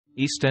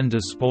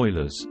EastEnders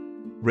spoilers.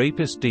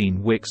 Rapist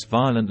Dean Wicks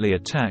violently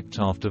attacked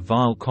after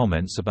vile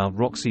comments about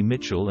Roxy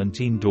Mitchell and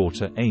teen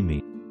daughter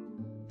Amy.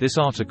 This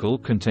article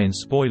contains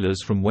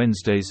spoilers from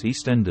Wednesday's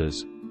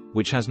EastEnders,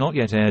 which has not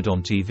yet aired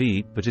on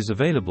TV but is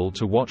available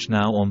to watch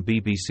now on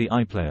BBC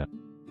iPlayer.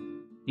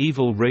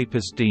 Evil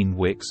rapist Dean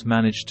Wicks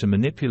managed to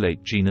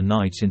manipulate Gina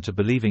Knight into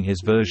believing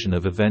his version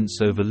of events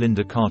over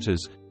Linda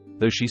Carter's,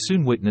 though she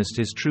soon witnessed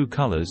his true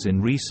colors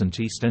in recent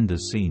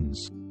EastEnders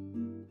scenes.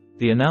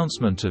 The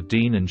announcement of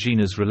Dean and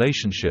Gina's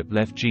relationship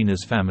left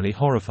Gina's family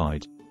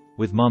horrified,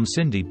 with mum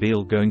Cindy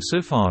Beale going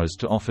so far as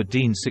to offer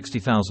Dean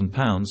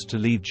 £60,000 to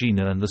leave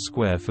Gina and the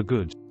square for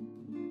good.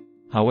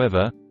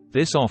 However,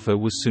 this offer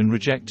was soon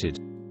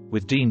rejected,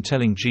 with Dean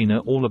telling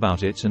Gina all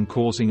about it and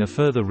causing a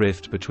further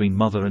rift between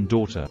mother and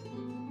daughter.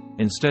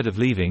 Instead of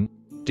leaving,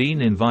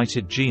 Dean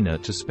invited Gina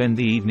to spend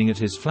the evening at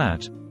his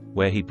flat,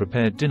 where he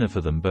prepared dinner for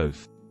them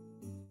both.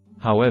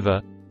 However,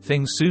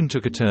 things soon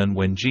took a turn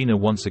when Gina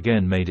once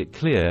again made it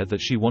clear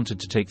that she wanted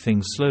to take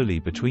things slowly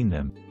between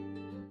them.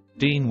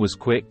 Dean was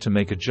quick to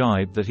make a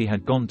jibe that he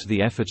had gone to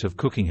the effort of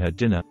cooking her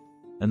dinner,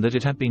 and that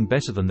it had been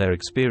better than their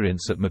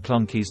experience at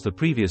McClunkey's the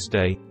previous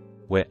day,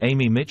 where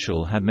Amy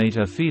Mitchell had made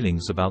her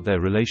feelings about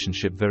their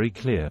relationship very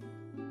clear.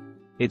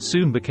 It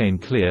soon became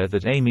clear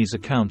that Amy's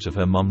account of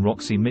her mum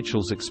Roxy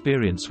Mitchell's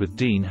experience with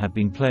Dean had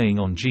been playing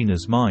on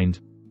Gina's mind,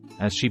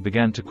 as she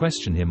began to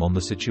question him on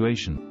the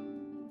situation.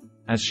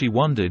 As she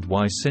wondered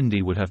why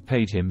Cindy would have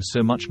paid him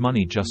so much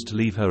money just to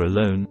leave her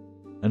alone,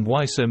 and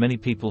why so many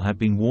people had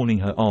been warning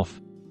her off,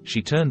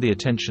 she turned the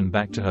attention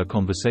back to her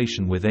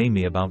conversation with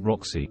Amy about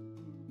Roxy.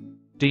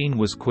 Dean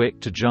was quick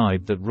to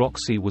jibe that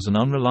Roxy was an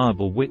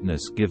unreliable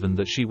witness given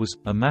that she was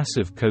a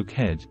massive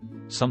cokehead,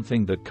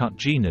 something that cut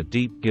Gina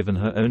deep given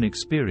her own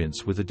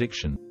experience with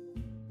addiction.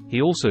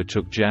 He also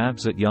took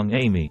jabs at young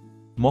Amy,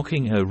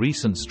 mocking her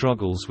recent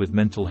struggles with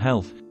mental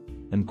health,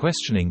 and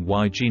questioning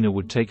why Gina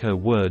would take her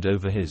word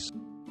over his.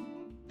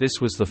 This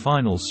was the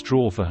final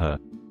straw for her,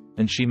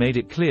 and she made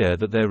it clear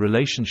that their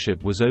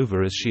relationship was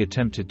over as she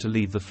attempted to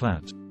leave the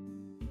flat.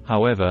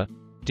 However,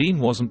 Dean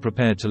wasn't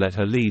prepared to let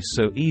her leave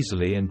so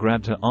easily and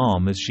grabbed her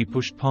arm as she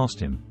pushed past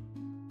him.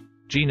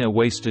 Gina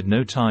wasted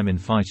no time in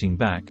fighting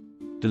back,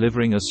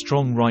 delivering a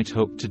strong right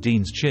hook to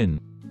Dean's chin,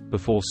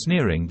 before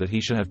sneering that he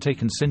should have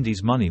taken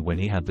Cindy's money when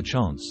he had the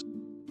chance.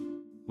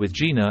 With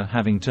Gina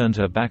having turned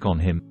her back on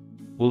him,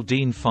 will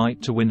Dean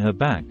fight to win her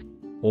back,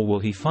 or will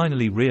he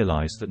finally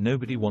realize that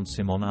nobody wants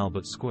him on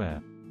Albert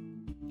Square?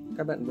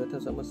 Các bạn vừa theo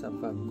dõi một sản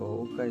phẩm của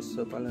OK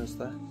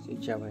Spoilers. Xin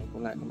chào và hẹn gặp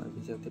lại các bạn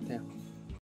video tiếp theo.